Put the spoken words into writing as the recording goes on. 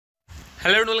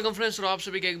Hello and welcome friends, और आप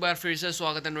सभी का एक बार फिर से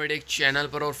स्वागत है नोएडा एक चैनल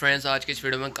पर। और फ्रेंड्स, आज के इस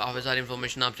वीडियो में काफ़ी सारी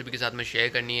इन्फॉर्मेशन आप सभी के साथ में शेयर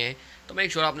करनी है, तो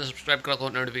मेक श्योर आपने सब्सक्राइब कर रखो,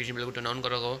 नोटिफिकेशन बिल को टर्न ऑन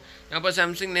कर रखो। यहाँ पर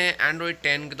सैमसंग ने एंड्रॉइड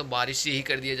 10 की तो बारिश ही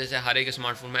कर दी है। जैसे हर एक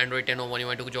स्मार्टफोन में एंड्रॉइड 10 और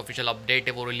 1.2 का जो ऑफिशियल अपडेट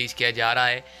है वो रिलीज़ किया जा रहा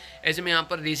है। ऐसे में यहाँ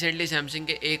पर रिसेंटली सैमसंग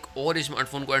के एक और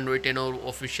स्मार्टफोन को एंड्रॉइड 10 और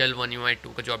ऑफिशियल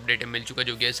 1.2 का जो अपडेट है मिल चुका है,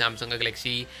 जो कि है सैमसंग का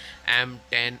गैलेक्सी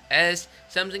M10s।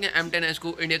 सैमसंग के M10s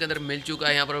को इंडिया के अंदर मिल चुका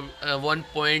है। यहाँ पर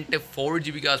 1.4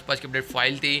 GB के आसपास की अपडेट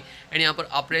फाइल थी। एंड यहाँ पर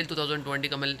अप्रैल 2020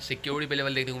 का हमें सिक्योरिटी पे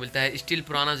लेवल देखने को मिलता है। स्टिल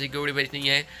पुराना सिक्योरिटी पैच नहीं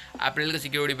है, अप्रैल का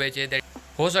सिक्योरिटी पैच है।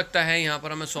 हो सकता है यहाँ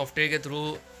पर हमें सॉफ्टवेयर के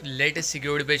थ्रू लेटेस्ट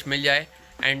सिक्योरिटी पैच मिल जाए।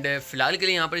 एंड फिलहाल के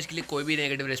लिए यहाँ पर इसके लिए कोई भी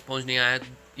नेगेटिव रिस्पॉन्स नहीं आया,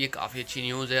 ये काफ़ी अच्छी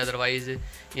न्यूज़ है। अदरवाइज़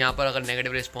यहाँ पर अगर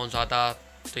नेगेटिव रिस्पॉन्स आता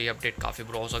तो ये अपडेट काफ़ी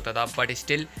बुरा हो सकता था, बट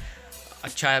स्टिल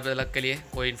अच्छा है। अभी तक के लिए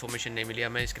कोई इन्फॉर्मेशन नहीं मिली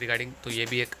हमें इसके रिगार्डिंग, तो ये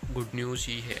भी एक गुड न्यूज़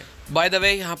ही है। बाय द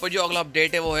वे, यहाँ पर जो अगला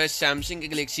अपडेट है वो है सैमसंग के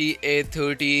गैलेक्सी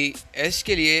A30s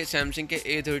के लिए। सैमसंग के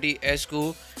A30s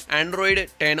को एंड्रॉयड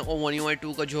 10 और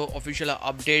 1UI2 का जो ऑफिशियल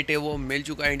अपडेट है वो मिल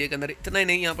चुका है इंडिया के अंदर। इतना ही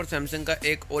नहीं, यहाँ पर सैमसंग का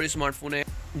एक और स्मार्टफोन है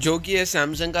जो कि है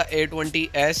सैमसंग का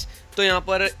A20s। तो यहाँ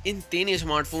पर इन तीन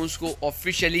स्मार्टफोन्स को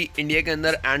ऑफिशियली इंडिया के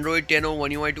अंदर एंड्रॉयड 10 और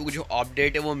 1UI2 का जो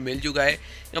अपडेट है वो मिल चुका है।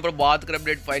 यहाँ पर बात करें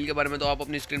अपडेट फाइल के बारे में तो आप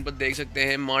अपनी स्क्रीन पर देख सकते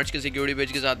हैं। मार्च के सिक्योरिटी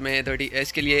पेज के साथ में है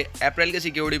A30s के लिए, अप्रैल के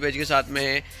सिक्योरिटी पेज के साथ में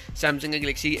है सैमसंग के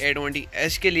गैलेक्सी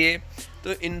A20s के लिए।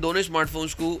 तो इन दोनों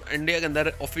स्मार्टफोन्स को इंडिया के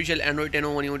अंदर ऑफिशियल एंड्रॉयड 10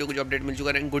 और 1UI2 को जो अपडेट मिल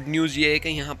चुका है। गुड न्यूज़ ये है कि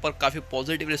यहाँ पर काफ़ी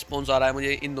पॉजिटिव रिस्पॉन्स आ रहा है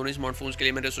मुझे इन दोनों स्मार्टफोन्स के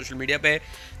लिए मेरे सोशल मीडिया पे,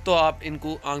 तो आप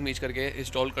इनको आंख मीच करके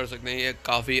इंस्टॉल कर सकते हैं। ये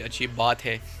काफ़ी अच्छी बात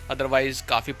है। अदरवाइज़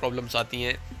काफ़ी प्रॉब्लम्स आती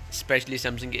हैं स्पेशली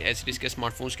सैमसंग के एस सीरीज़ के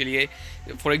स्मार्टफोन्स के लिए।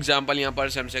 फॉर एग्जांपल यहाँ पर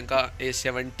सैमसंग का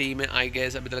A70 में आई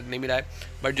गैस अभी तक नहीं मिला है,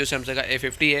 बट जो सैमसंग का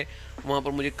A50 है वहाँ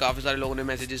पर मुझे काफ़ी सारे लोगों ने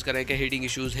मैसेजेस करे कि हीटिंग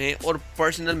इश्यूज़ हैं, और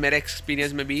पर्सनल मेरे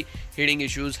एक्सपीरियंस में भी हीटिंग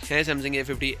इश्यूज़ हैं सैमसंग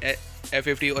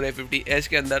A50 और A50s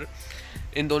के अंदर।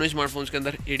 इन दोनों स्मार्टफोन्स के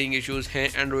अंदर हीटिंग इश्यूज़ हैं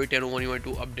एंड्रॉयड 10 और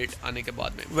 1UI2 अपडेट आने के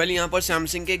बाद में। यहाँ पर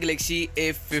सैमसंग के गैलेक्सी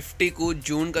A50 को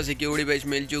जून का सिक्योरिटी पैच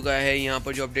मिल चुका है। यहाँ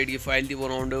पर जो अपडेट की फाइल थी वो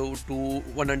अराउंड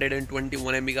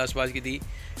 121 MB के आसपास की थी।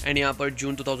 एंड यहाँ पर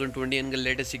जून 2020 इनका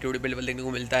लेटेस्ट सिक्योरिटी लेवल देखने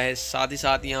को मिलता है। साथ ही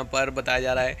साथ यहाँ पर बताया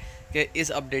जा रहा है कि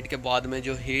इस अपडेट के बाद में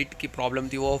जो हीट की प्रॉब्लम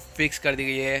थी वो फिक्स कर दी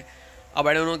गई है। अब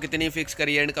आई डोंट नो कितनी फिक्स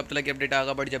करी है एंड कब तक की अपडेट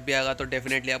आएगा, बट जब भी आएगा तो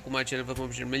डेफिनेटली आपको हमारे चैनल पर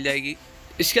इन्फॉर्मेशन मिल जाएगी।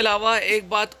 इसके अलावा एक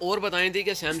बात और बताई थी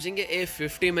कि सैमसंग के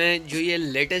A50 में जो ये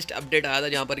लेटेस्ट अपडेट आया था,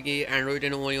 जहाँ पर कि एंड्रॉयड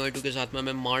 10 और 1UI2 के साथ में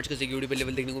हमें मार्च का सिक्योरिटी पे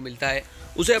लेवल देखने को मिलता है,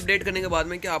 उसे अपडेट करने के बाद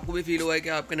में क्या आपको भी फील हुआ है कि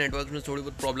आपके नेटवर्क में थोड़ी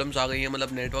बहुत प्रॉब्लम्स आ गई हैं,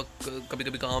 मतलब नेटवर्क कभी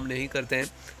कभी काम नहीं करते हैं।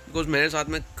 बिकॉज मेरे साथ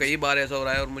में कई बार ऐसा हो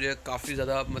रहा है और मुझे काफ़ी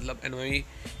ज़्यादा मतलब एनॉय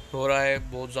हो रहा है,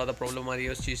 बहुत ज़्यादा प्रॉब्लम आ रही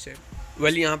है उस चीज़ से।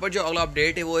 यहाँ पर जो अगला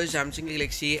अपडेट है वो है सैमसंग की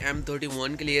गैलेक्सी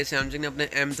M31 के लिए। सैमसंग ने अपने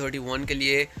M31 के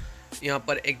लिए यहाँ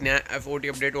पर एक नया FOT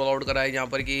अपडेट रोल आउट करा है, जहाँ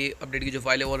पर कि अपडेट की जो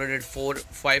फाइल है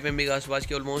 105 MB के आसपास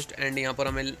की ऑलमोस्ट। एंड यहाँ पर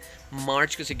हमें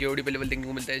मार्च के सिक्योरिटी पे लेवल देखने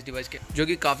को मिलता है इस डिवाइस के, जो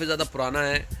कि काफ़ी ज़्यादा पुराना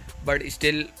है, बट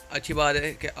स्टिल अच्छी बात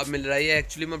है कि अब मिल रही है।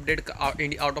 एक्चुअली में अपडेट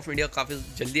आउट ऑफ इंडिया काफ़ी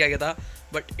जल्दी आ गया था,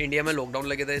 बट इंडिया में लॉकडाउन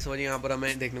लगे था, इस वजह यहाँ पर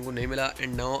हमें देखने को नहीं मिला।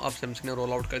 एंड नाउ अब सैमसंग ने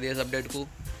रोल आउट कर दिया इस अपडेट को।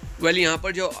 यहाँ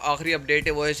पर जो आखिरी अपडेट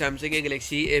है वो है सैमसंग के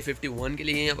गैलेक्सी A51 के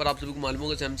लिए। यहाँ पर आप सभी को मालूम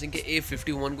होगा सैमसंग के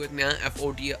A51 को एक नया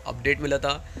FOT अपडेट मिला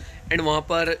था। एंड वहाँ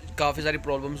पर काफ़ी सारी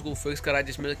प्रॉब्लम्स को फिक्स करा है,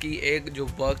 जिसमें कि एक जो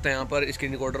वर्क था यहाँ पर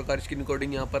स्क्रीन रिकॉर्डर का, स्क्रीन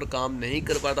रिकॉर्डिंग यहाँ पर काम नहीं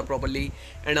कर पा था प्रॉपर्ली।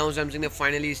 एंड नाउ सैमसंग ने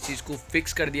फाइनली इस चीज़ को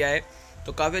फिक्स कर दिया है,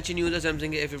 तो काफ़ी अच्छी न्यूज़ है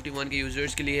सैमसंग के A51 के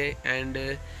यूजर्स के लिए। एंड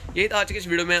यही था आज के इस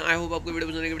वीडियो में। आई होप आपको वीडियो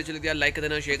पसंद आएगी। वीडियो चलती है लाइक कर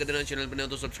देना, शेयर कर देना, चैनल पर नहीं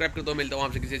हो तो सब्सक्राइब कर दो। मिलता हूँ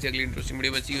आपसे किसी अगली इंटरेस्टिंग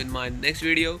वीडियो में। सी you in my next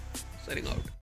video. Signing out.